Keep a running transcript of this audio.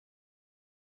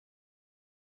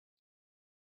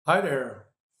Hi there.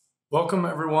 Welcome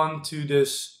everyone to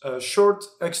this short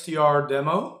XDR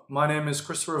demo. My name is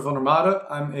Christopher van der Made.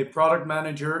 I'm a product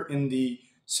manager in the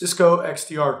Cisco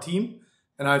XDR team,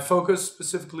 and I focus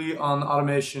specifically on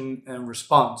automation and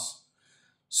response.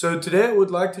 So today I would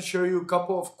like to show you a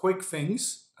couple of quick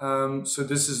things. So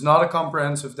this is not a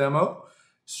comprehensive demo.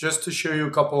 It's just to show you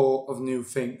a couple of new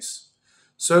things.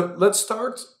 So let's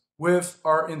start with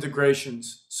our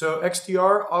integrations. So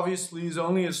XDR obviously is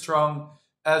only as strong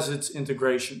as its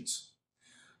integrations.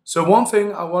 So one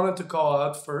thing I wanted to call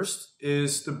out first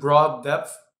is the broad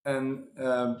depth and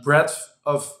breadth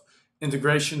of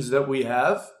integrations that we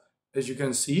have. As you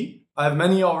can see, I have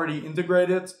many already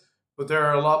integrated, but there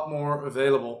are a lot more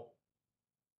available.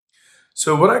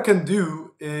 So what I can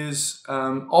do is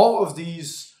all of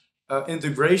these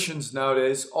integrations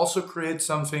nowadays also create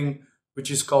something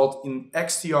which is called an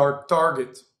XDR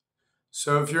target.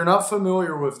 So if you're not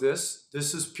familiar with this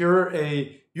is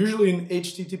usually an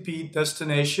HTTP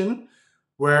destination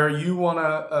where you want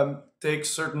to take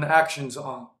certain actions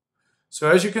on. So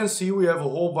as you can see, we have a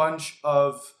whole bunch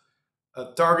of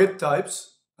target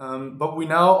types, but we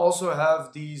now also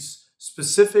have these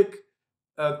specific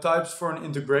types for an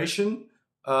integration,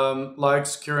 like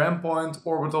Secure Endpoint,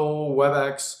 Orbital,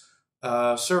 WebEx,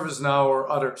 ServiceNow, or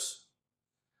others.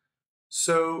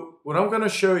 So what I'm going to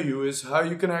show you is how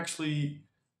you can actually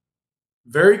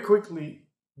very quickly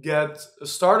get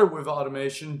started with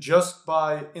automation just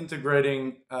by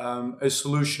integrating a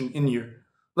solution in here.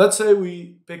 Let's say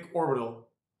we pick Orbital.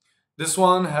 This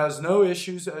one has no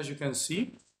issues, as you can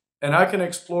see, and I can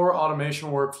explore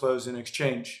automation workflows in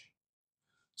Exchange.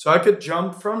 So I could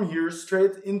jump from here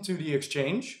straight into the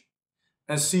Exchange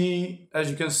and see,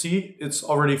 as you can see, it's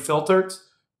already filtered,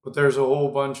 but there's a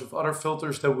whole bunch of other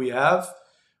filters that we have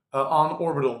on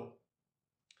Orbital.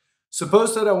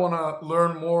 Suppose that I want to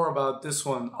learn more about this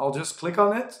one. I'll just click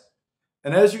on it.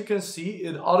 And as you can see,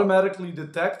 it automatically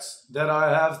detects that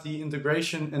I have the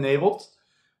integration enabled,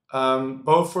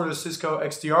 both for the Cisco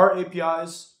XDR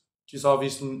APIs, which is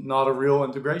obviously not a real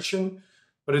integration,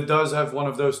 but it does have one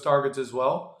of those targets as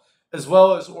well as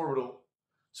Orbital.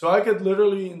 So I could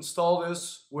literally install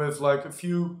this with like a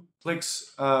few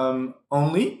clicks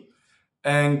only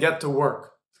and get to work.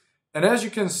 And as you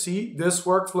can see, this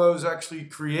workflow is actually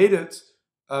created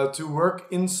to work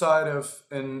inside of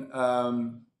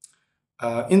an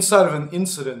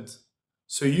incident.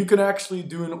 So you can actually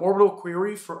do an Orbital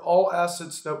query for all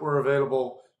assets that were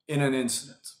available in an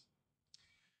incident.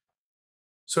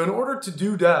 So in order to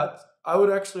do that, I would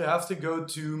actually have to go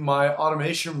to my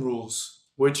automation rules,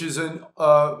 which is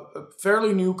a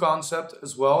fairly new concept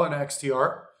as well in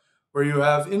XDR, where you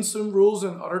have incident rules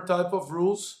and other type of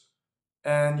rules,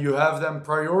 and you have them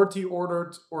priority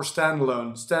ordered or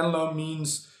standalone. Standalone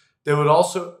means they would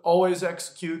also always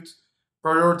execute.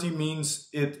 Priority means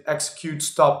it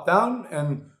executes top down,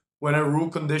 and when a rule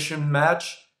condition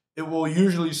match, it will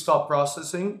usually stop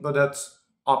processing, but that's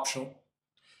optional.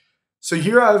 So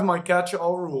here I have my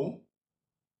catch-all rule,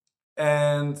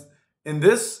 and in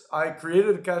this I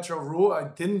created a catch-all rule. I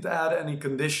didn't add any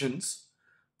conditions,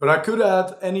 but I could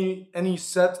add any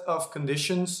set of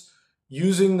conditions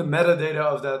using the metadata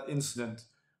of that incident.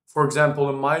 For example,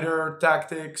 the MITRE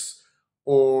tactics,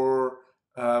 or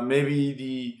maybe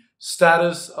the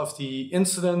status of the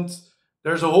incident.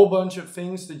 There's a whole bunch of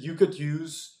things that you could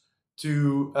use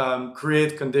to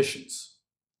create conditions.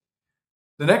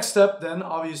 The next step then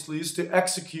obviously is to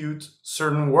execute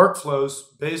certain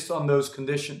workflows based on those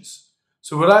conditions.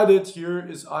 So what I did here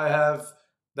is I have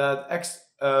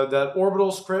that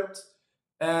Orbital script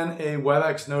and a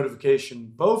WebEx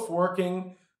notification, both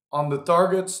working on the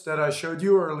targets that I showed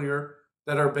you earlier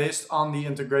that are based on the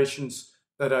integrations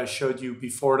that I showed you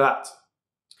before that.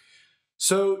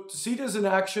 So to see this in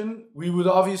action, we would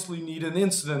obviously need an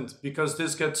incident, because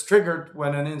this gets triggered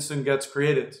when an incident gets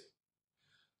created.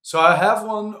 So I have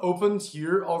one opened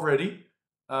here already,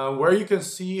 where you can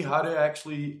see how to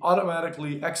actually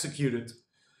automatically execute it.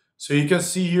 So you can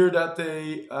see here that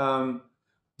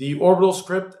the Orbital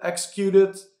script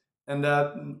executed and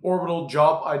that an Orbital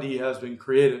job ID has been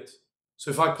created. So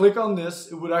if I click on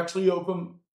this, it would actually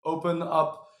open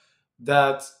up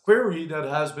that query that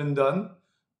has been done,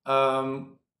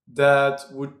 that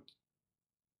would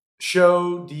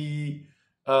show the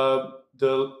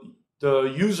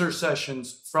user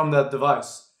sessions from that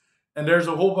device. And there's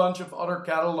a whole bunch of other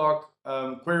catalog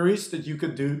queries that you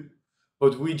could do,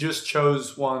 but we just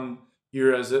chose one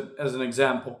here as an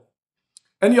example.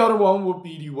 And the other one would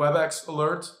be the WebEx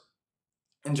alert.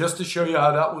 And just to show you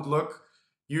how that would look,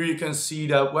 here you can see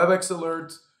that WebEx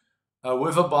alert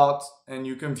with a bot, and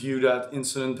you can view that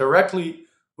incident directly,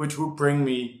 which would bring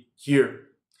me here.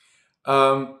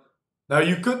 Now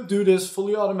you could do this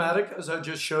fully automatic as I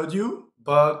just showed you,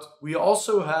 but we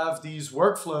also have these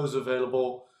workflows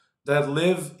available that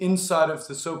live inside of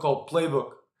the so-called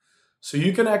playbook. So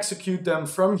you can execute them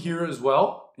from here as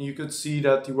well. You could see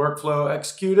that the workflow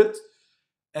executed,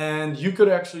 and you could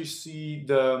actually see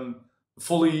the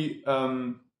fully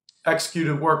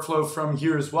executed workflow from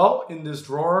here as well in this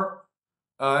drawer.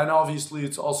 And obviously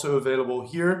it's also available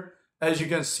here. As you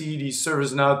can see, the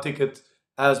ServiceNow ticket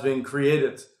has been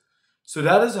created. So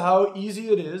that is how easy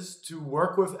it is to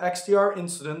work with XDR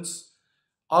incidents,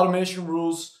 automation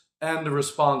rules, and the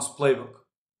response playbook.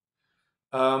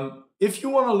 If you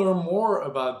want to learn more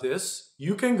about this,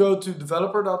 you can go to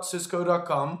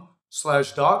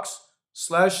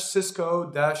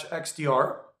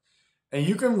developer.cisco.com/docs/Cisco-XDR, and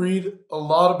you can read a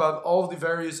lot about all of the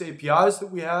various APIs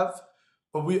that we have,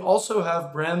 but we also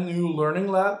have brand new learning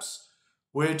labs,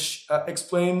 which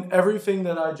explain everything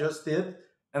that I just did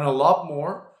and a lot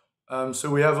more. So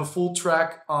we have a full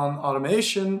track on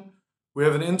automation, we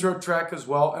have an intro track as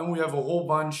well, and we have a whole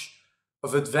bunch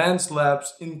of advanced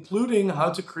labs, including how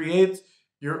to create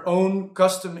your own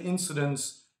custom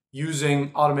incidents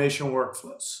using automation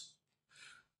workflows.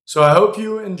 So I hope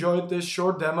you enjoyed this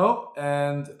short demo,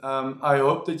 and I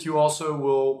hope that you also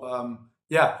will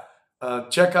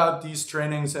check out these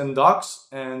trainings and docs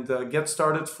and get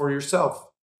started for yourself.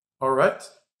 All right,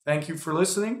 thank you for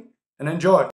listening and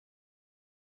enjoy.